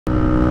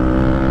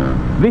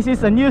This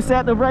is a new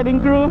set of riding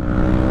crew.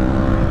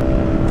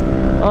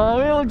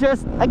 We'll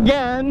just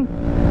again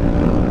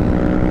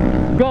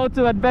go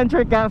to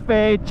Adventure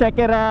Cafe, check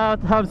it out,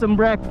 have some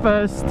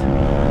breakfast,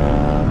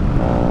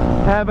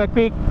 have a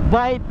quick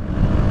bite,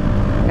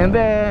 and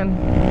then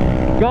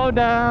go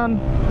down,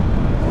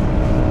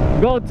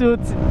 go to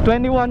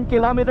 21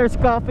 kilometers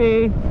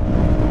coffee,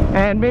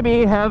 and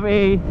maybe have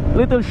a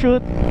little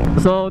shoot.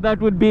 So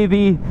that would be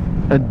the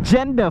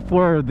agenda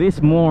for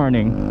this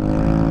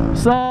morning.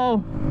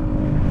 So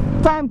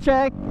time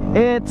check,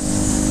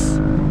 it's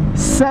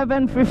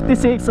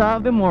 7:56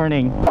 of the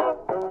morning.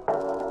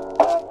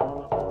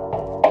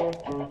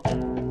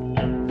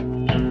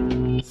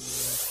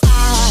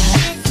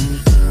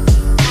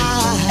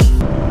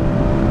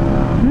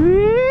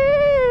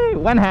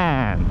 One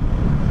hand.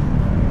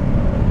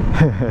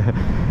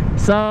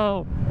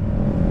 So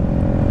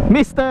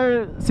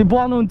Mr.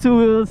 Cebuano on two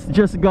wheels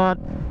just got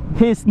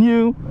his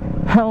new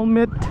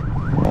helmet.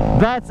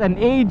 That's an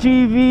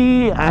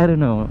AGV. I don't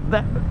know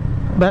that,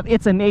 but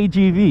it's an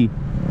AGV.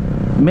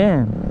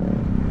 Man,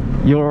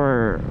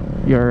 your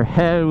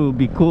hair will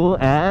be cool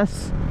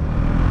as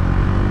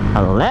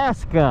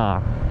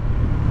Alaska.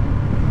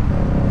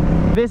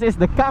 This is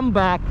the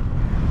comeback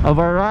of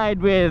a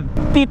ride with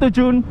Tito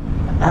Jun.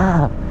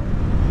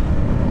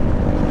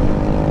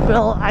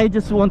 Well, I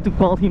just want to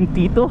call him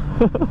Tito.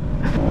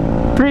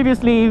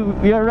 Previously,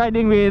 we are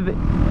riding with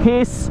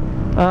his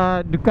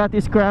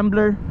Ducati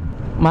Scrambler.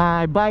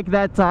 My bike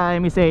that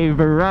time is a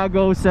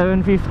Virago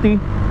 750.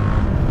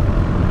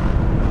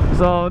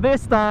 So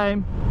this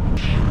time,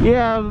 you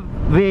have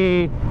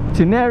the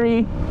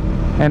Tenere,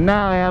 and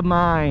now I have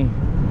my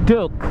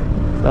Duke.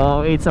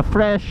 So it's a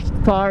fresh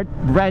start,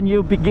 brand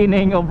new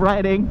beginning of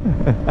riding.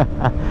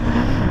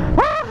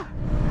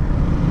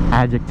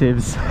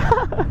 Adjectives.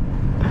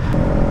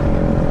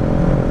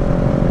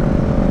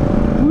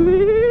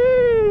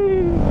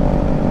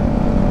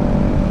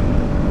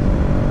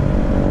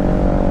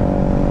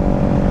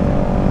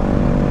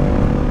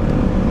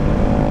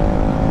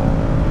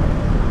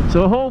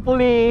 So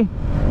hopefully,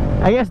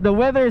 I guess the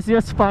weather is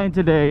just fine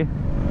today.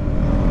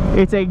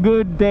 It's a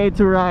good day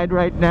to ride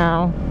right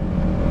now,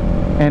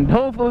 and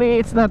hopefully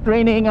it's not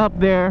raining up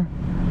there.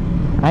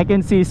 I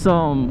can see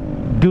some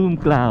doom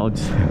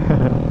clouds.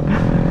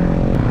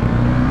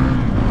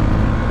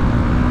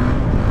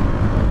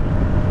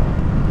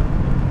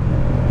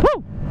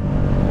 Woo!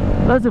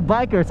 Lots of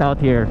bikers out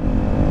here.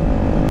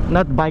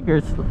 Not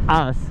bikers,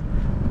 us.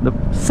 The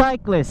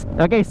cyclist.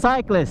 Okay,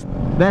 cyclist.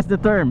 That's the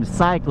term,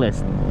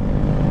 cyclist.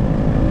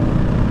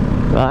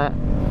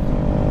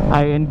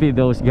 I envy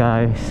those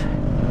guys.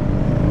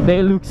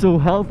 They look so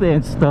healthy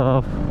and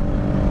stuff,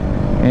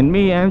 and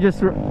me, I'm just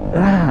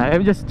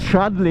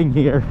struggling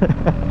here.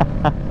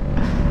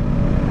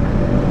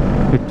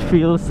 It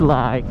feels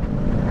like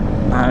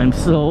I'm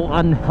so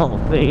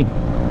unhealthy.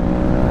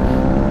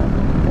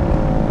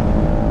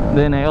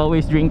 Then I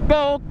always drink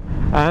Coke,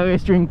 I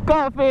always drink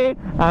coffee,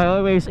 I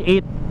always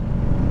eat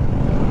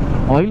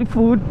oily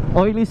food,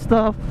 oily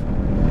stuff.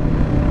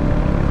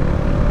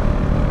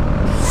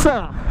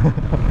 So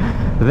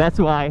that's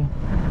why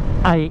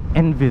I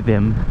envy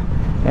them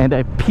and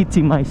I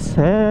pity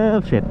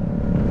myself. Shit.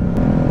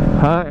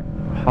 Hi.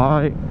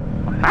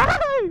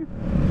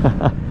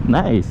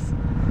 Nice.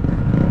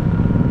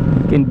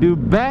 Can do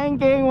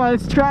banking while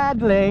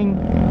straddling.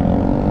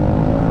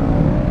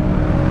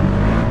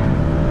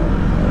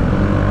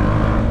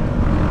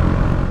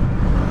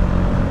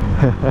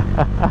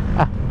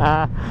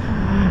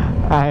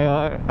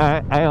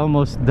 I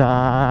almost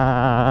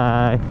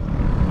die.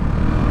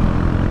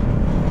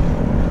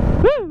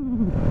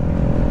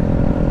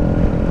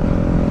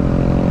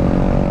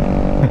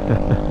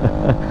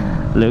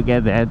 Look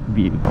at that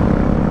view.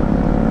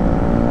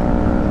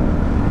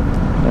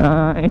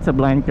 It's a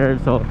blind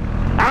curve, so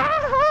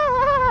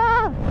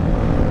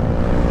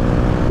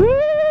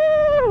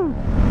Woo!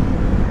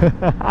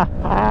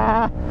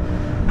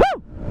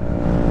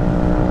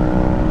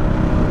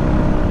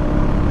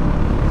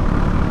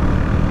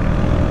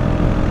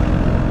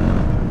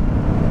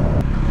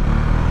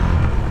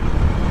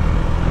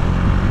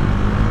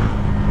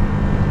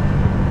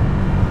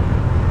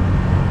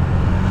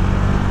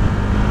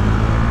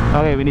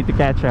 Okay, we need to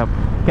catch up.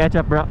 Catch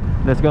up, bro.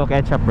 Let's go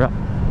catch up, bro.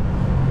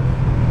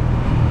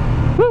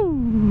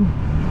 Woo!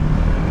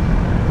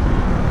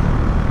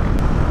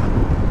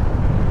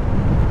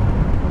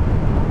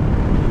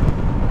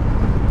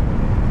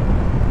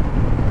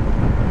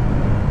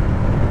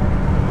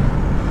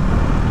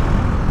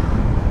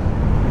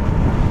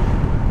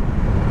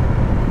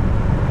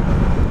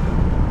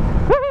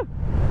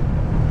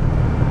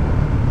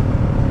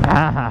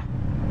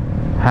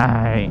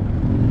 Hi.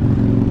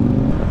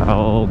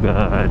 Oh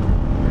god,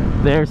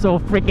 they're so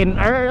freaking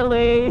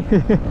early.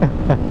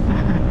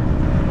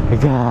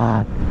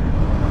 God.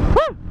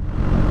 Woo!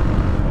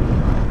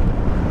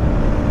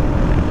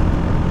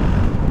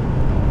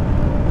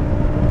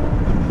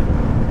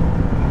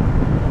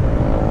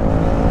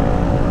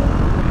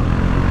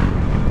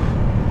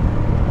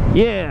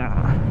 Yeah.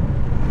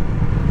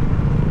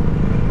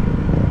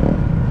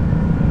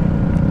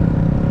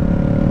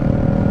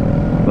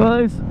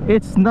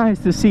 it's nice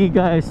to see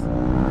guys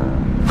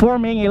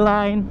forming a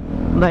line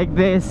like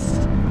this.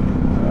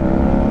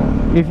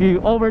 If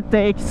you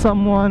overtake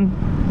someone,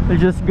 you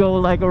just go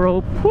like a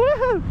rope.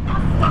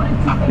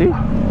 See?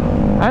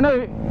 I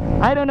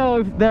don't know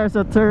if there's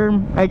a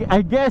term.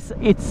 I guess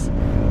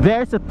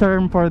there's a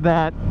term for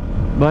that,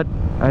 but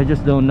I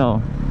just don't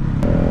know.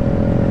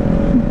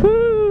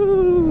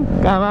 Woo!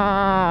 Come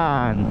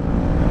on!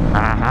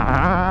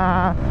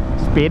 Ah,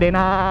 speeding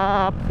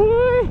up!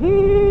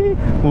 Woo-hee!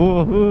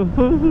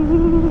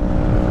 Woo-hoo-hoo!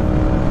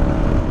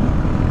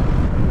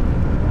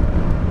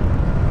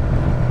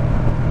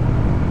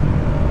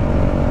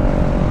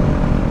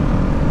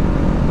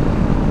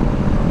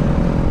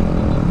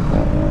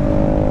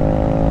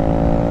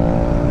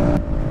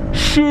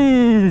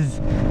 Shiz!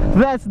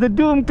 That's the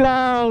doom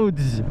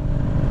clouds!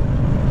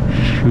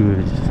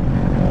 Shiz!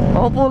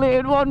 Hopefully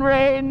it won't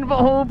rain, but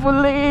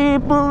hopefully,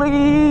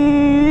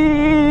 please!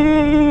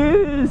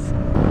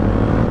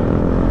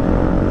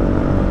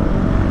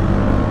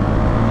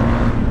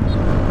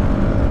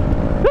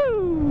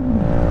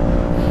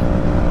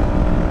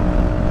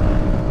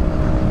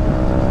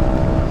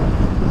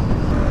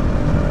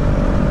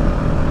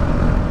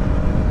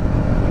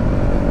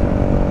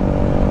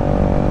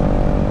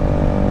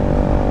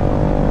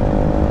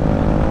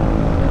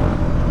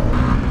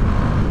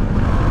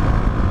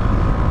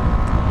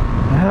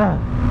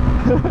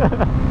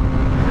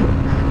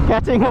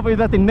 Catching up with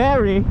the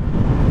Tenere.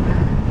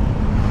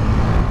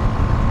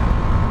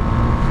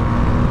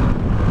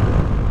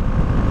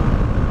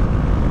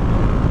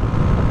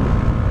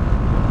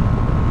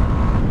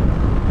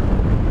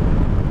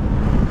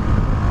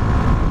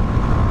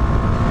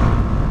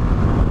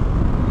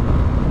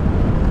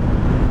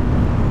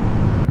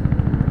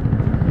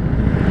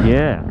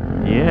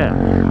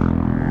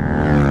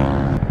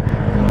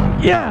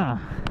 Yeah,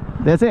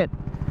 that's it.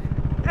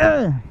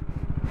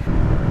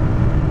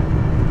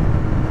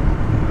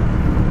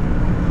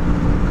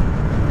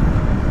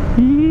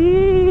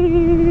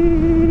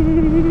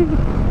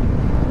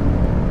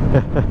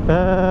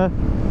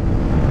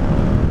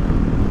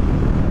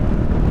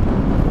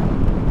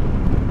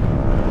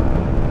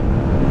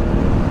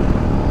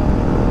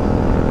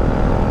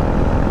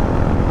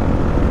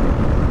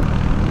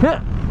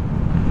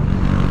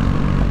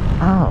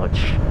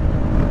 Ouch.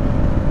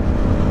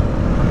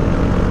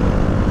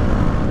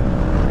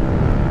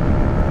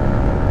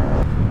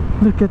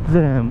 Look at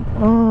them.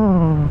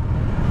 Oh,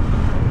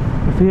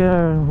 they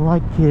are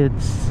like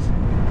kids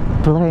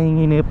playing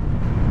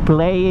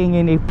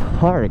in a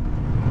park.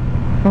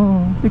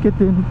 Oh, look at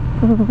them.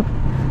 Oh,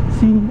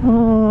 see.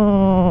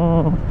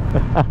 Oh.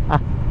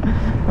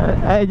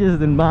 I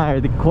just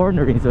admire the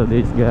cornerings of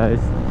these guys.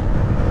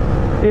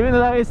 Even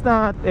though it's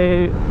not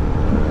a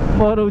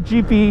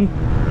MotoGP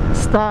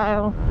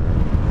style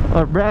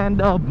or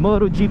brand of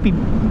MotoGP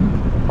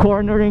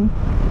cornering,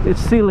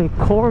 it's still a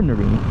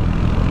cornering.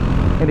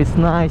 And it's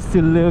nice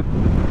to look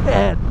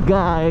at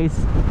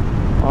guys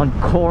on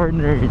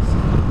corners.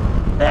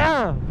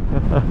 Yeah.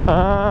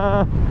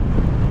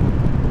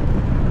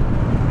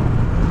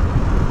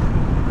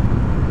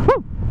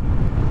 Woo!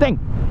 Dang!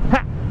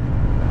 Ha!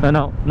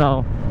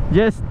 No.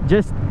 Just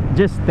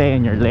stay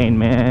in your lane,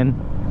 man.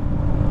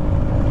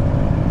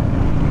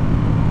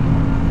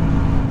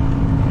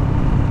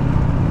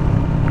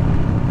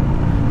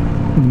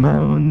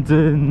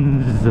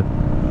 Mountains.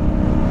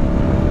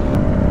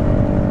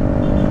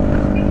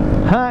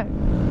 Hi.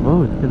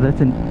 Whoa,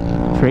 that's a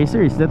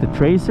tracer. Is that a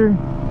tracer?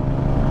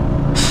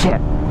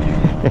 Shit.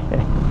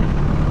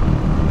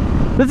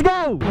 Let's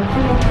go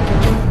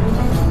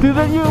to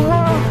the new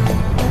world.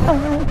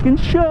 I can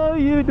show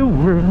you the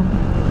world.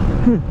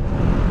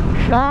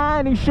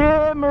 Shining,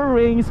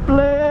 shimmering,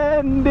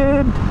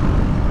 splendid.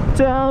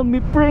 Tell me,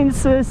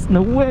 princess,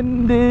 now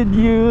when did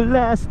you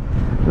last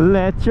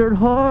let your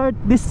heart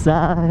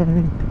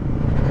decide?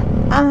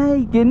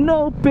 I can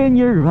open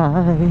your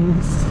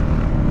eyes.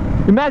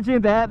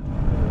 Imagine that.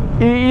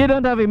 You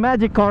don't have a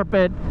magic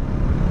carpet,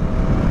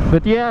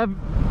 but you have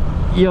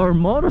your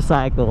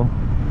motorcycle.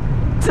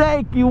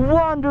 Take you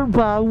wonder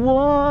by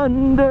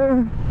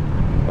wonder,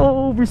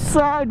 over,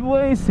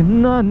 sideways,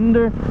 and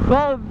under.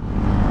 Well,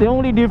 the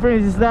only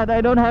difference is that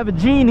I don't have a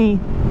genie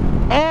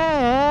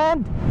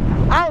and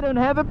I don't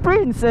have a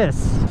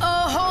princess.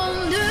 A whole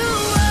new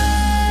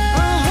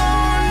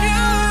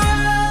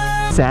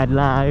world. Sad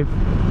life.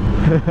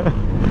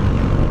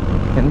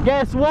 And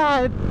guess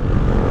what?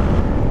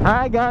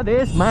 I got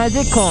this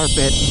magic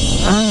carpet.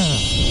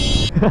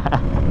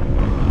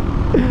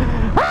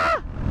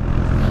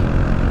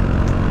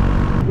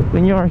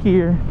 When you're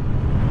here,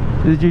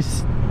 you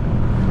just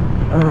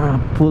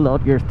pull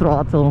out your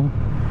throttle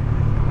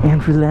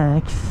and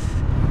relax,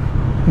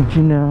 and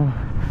you know,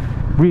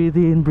 breathe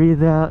in,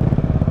 breathe out.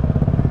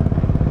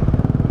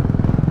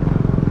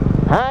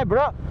 Hi,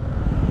 bro.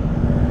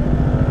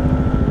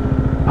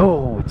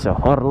 Oh, it's a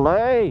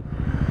Harley.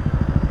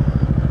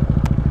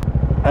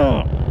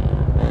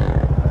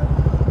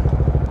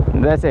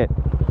 That's it,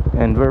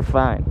 and we're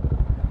fine.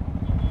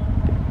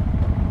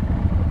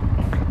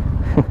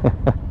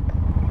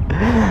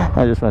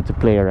 I just want to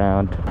play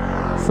around.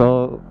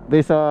 So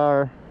these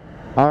are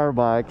our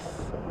bikes.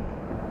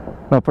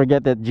 Don't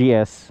forget that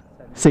GS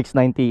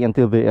 690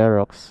 until the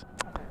Aerox.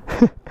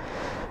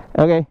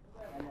 Okay,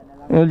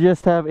 we'll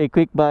just have a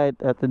quick bite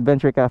at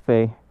Adventure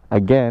Cafe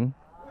again.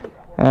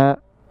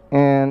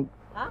 And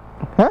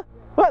huh?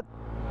 What?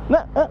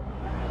 No,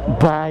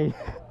 bye.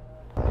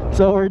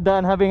 So we're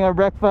done having our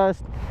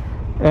breakfast,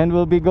 and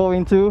we'll be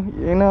going to,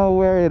 you know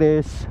where it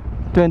is,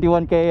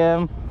 21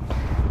 km.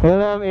 We'll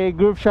have a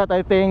group shot,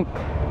 I think,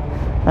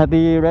 at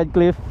the Red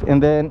Cliff,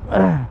 and then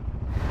I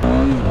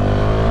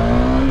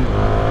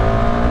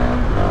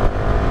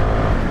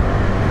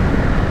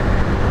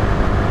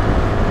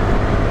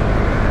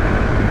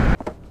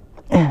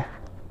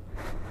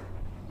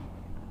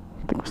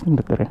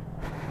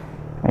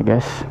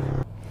guess.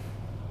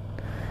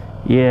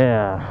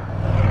 Yeah.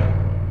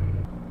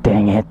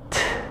 Dang it.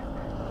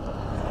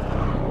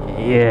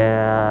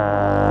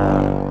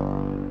 Yeah.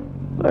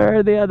 Where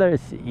are the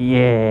others?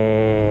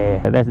 Yeah.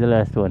 That's the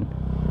last one.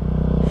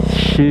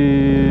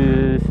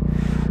 Shoes.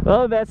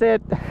 Oh, that's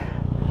it.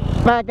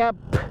 Back up.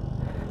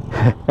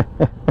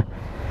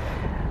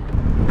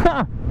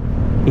 Huh.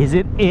 Is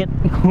it?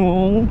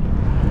 Oh.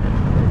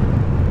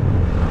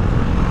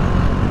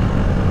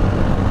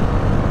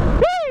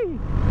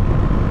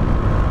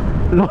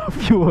 Low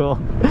fuel.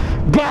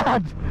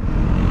 God,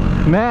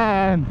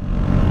 man.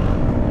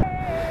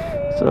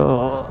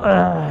 So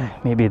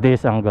maybe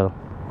this angle.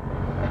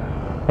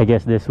 I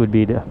guess this would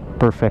be the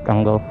perfect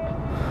angle.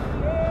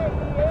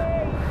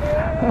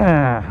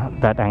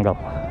 That angle.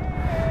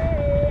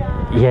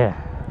 Yeah,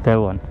 that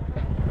one.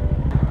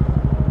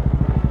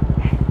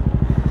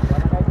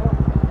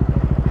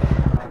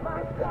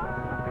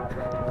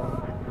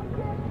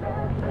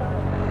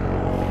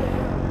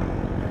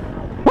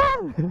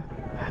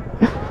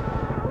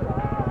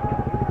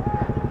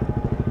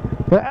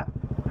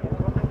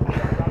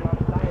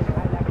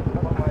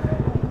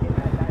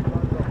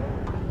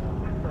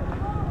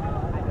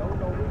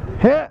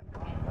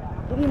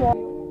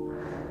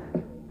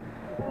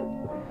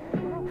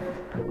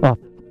 Oh,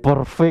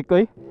 perfect,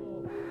 eh?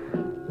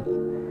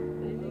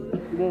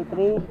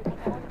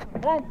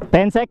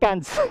 10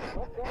 seconds.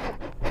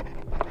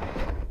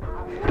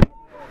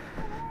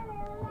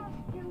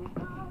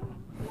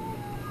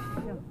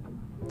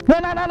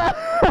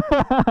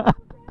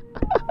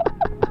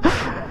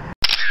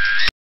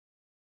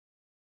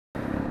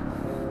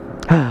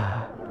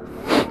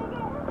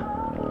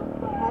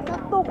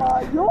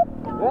 No.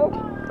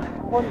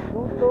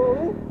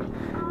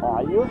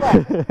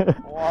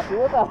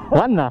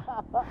 One na.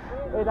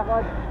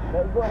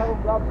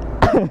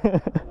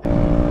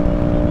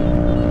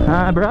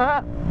 Bro.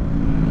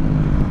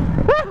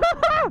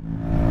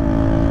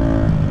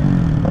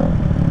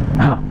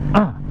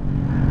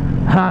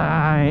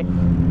 Hi.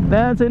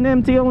 That's an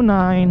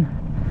MT-09.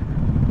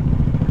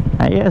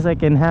 I guess I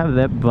can have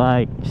that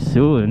bike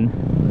soon.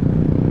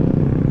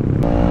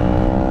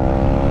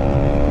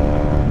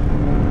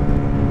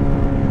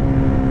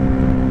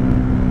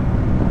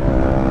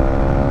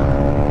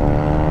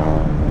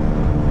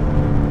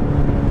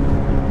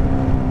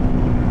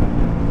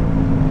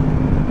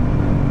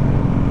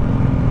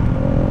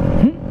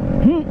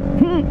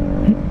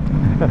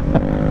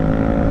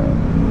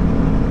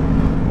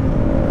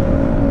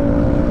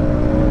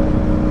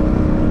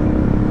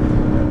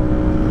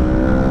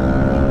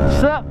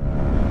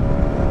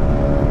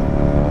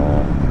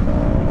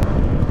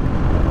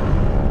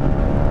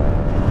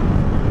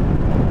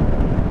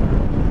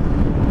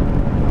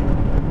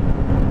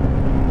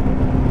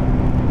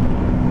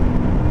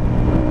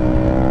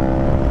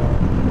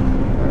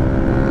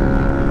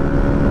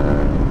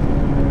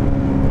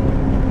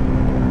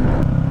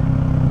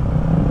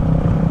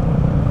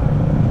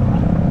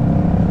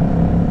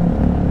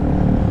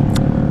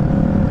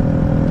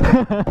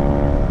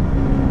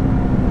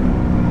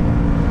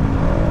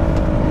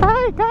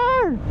 Hi,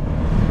 car!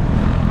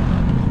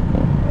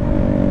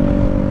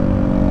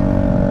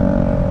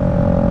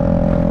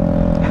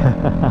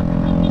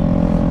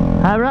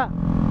 Hi, bro.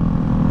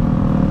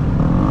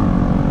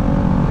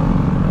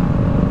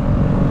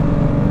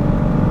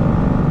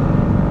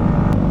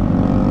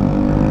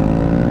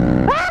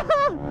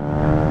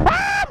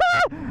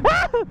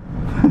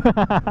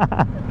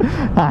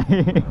 Hi.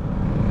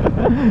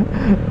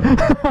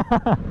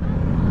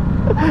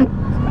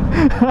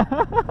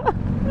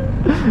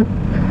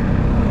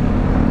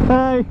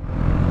 Hi.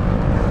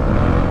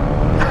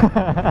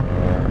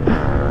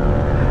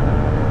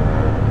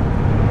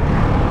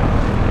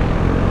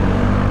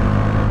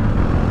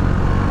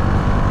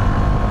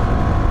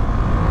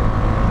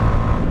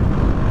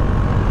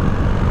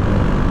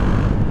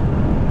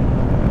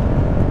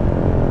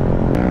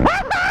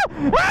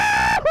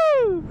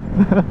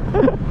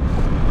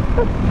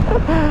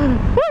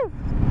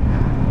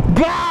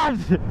 God,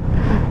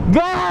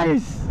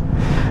 guys,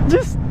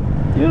 just,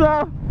 you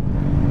know,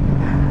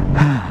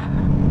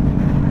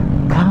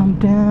 calm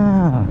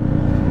down,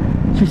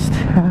 just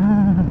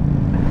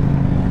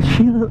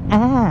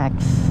chillax.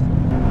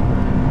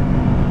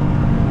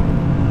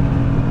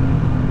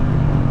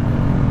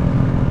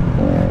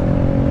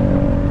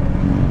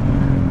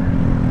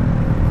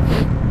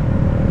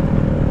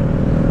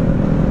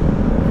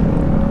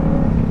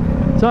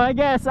 So I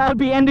guess I'll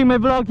be ending my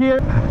vlog here.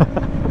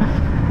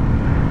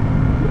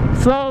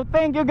 So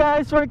thank you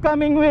guys for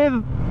coming with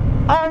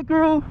our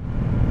crew,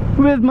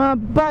 with my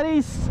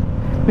buddies,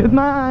 with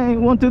my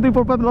 1, 2, 3,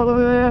 4,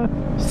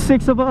 5,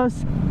 6 of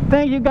us.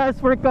 Thank you guys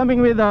for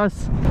coming with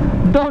us.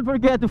 Don't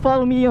forget to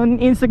follow me on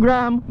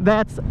Instagram.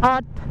 That's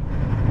at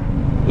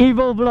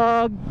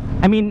Evolvlog.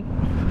 I mean,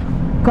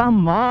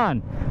 come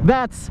on,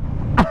 that's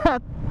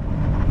at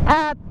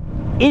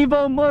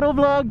Evo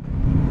Motovlog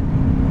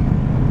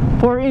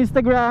for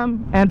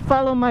Instagram, and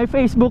follow my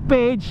Facebook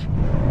page.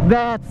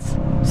 That's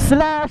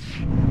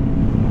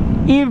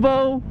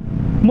 /Evo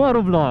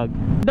Motovlog.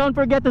 Don't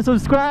forget to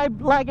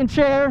subscribe, like, and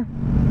share.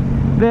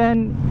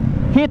 Then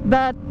hit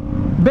that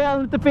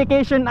bell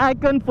notification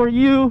icon for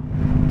you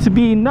to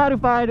be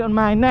notified on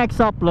my next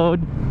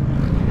upload.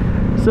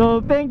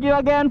 So thank you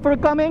again for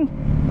coming,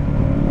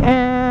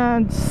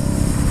 and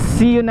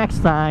see you next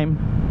time.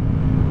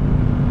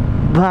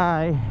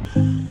 Bye.